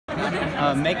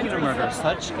Making a Murder,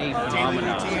 such a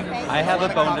phenomenon. I have a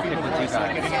bone to pick with you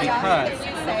guys because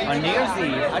on New Year's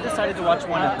Eve, I decided to watch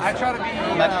one episode.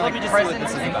 Let me just see what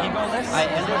this is about. I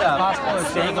ended up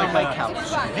staying on my couch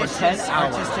for 10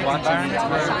 hours watching the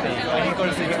entire thing. I didn't go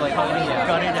to sleep until like 8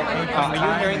 a.m. Are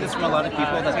you hearing this from a lot of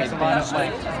people that they binge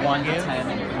like 1 to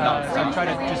 10? No, so I try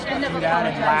to just do that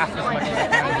and laugh as much as I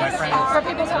can with my friends. For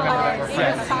people who are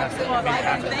friends. well,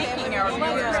 I've been thanking our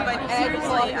viewers, but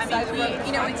seriously, I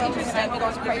mean, it's interesting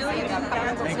because we really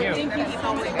think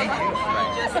people would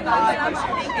just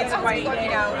it's quite,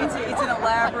 it's an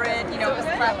elaborate,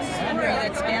 scenery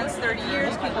that spans 30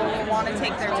 years. People will want to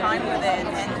take their time with it,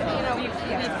 and we've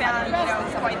found,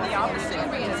 quite the opposite,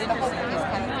 which is interesting.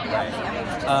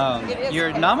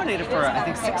 You're nominated for, I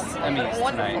think, 6 Emmys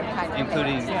tonight,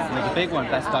 including the big one,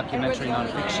 Best Documentary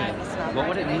Nonfiction. What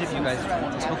would it mean if you guys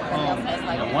took home,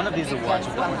 one of these awards,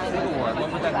 or one big award?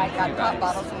 What would that mean for you guys?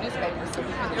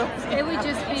 It would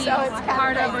just be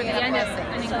part of the end of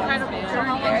an incredible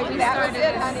journey. We started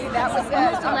this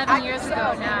almost 11 years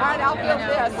ago now,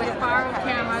 with borrowed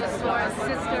cameras for a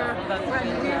sister,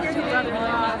 two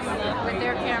brother-in-laws with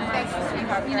their cameras,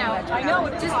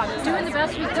 just doing the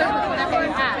best we could with whatever we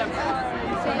had.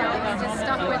 So, we just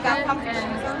stuck with it,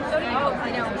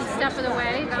 and each step of the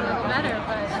way got a little better.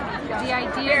 But the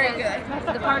idea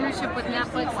that the partnership with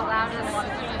Netflix allowed us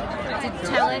to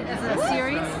tell it as a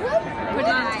series, put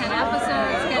it in 10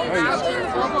 episodes, get it out to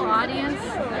a global audience,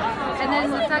 and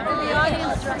then the fact that the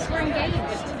audience were engaged,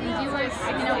 the viewers,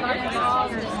 got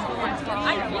involved,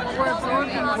 and were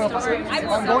absorbed in the story.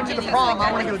 I'm going to the prom.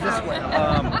 I want to go this way.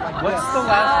 What's the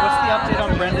update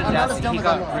on Brendan Dassey? He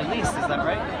got released, is that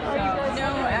right? No,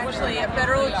 actually, a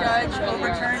federal judge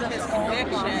overturned his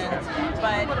conviction,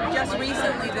 but just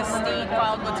recently the state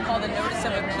filed what's called a notice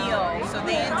of appeal, so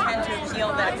they intend to appeal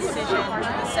that decision to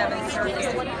the 7th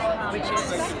Circuit, which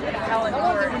is appellate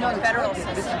court in the federal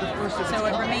system. So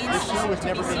it remains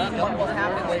to be seen what will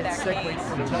happen with that case.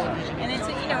 And it's,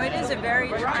 it is a very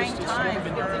trying time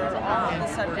for all the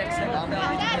subjects in the film.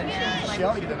 We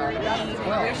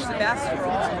wish the best for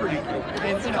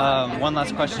all. One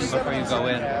last question before you go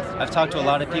in. I've talked to a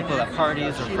lot of people at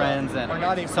parties or friends,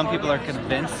 and some people are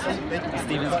convinced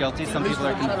Stephen's guilty, some people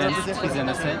are convinced he's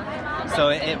innocent. So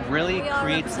it really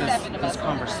creates this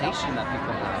conversation that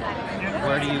people have.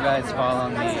 Where do you guys fall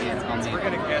on the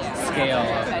scale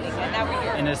of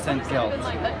innocent guilt?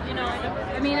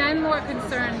 I mean, I'm more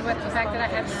concerned with the fact that I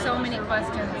have so many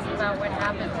questions about what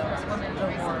happened to this woman,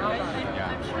 Teresa Alba.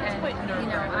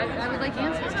 And, I would like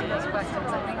answers to those questions.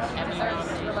 I think she deserves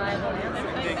reliable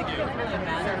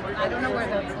answers. I don't know where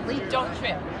those lead. Don't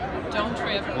trip. Don't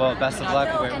trip. Well, best of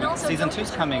luck. Season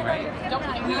 2's coming, right?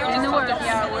 We are in the works.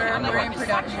 Yeah, we're in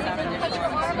production.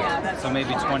 So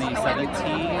maybe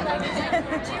 2017?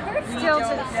 Still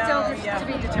to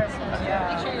be determined.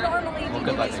 Yeah. Well,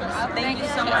 good luck. Thank you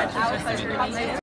so much. It was a pleasure to meet you.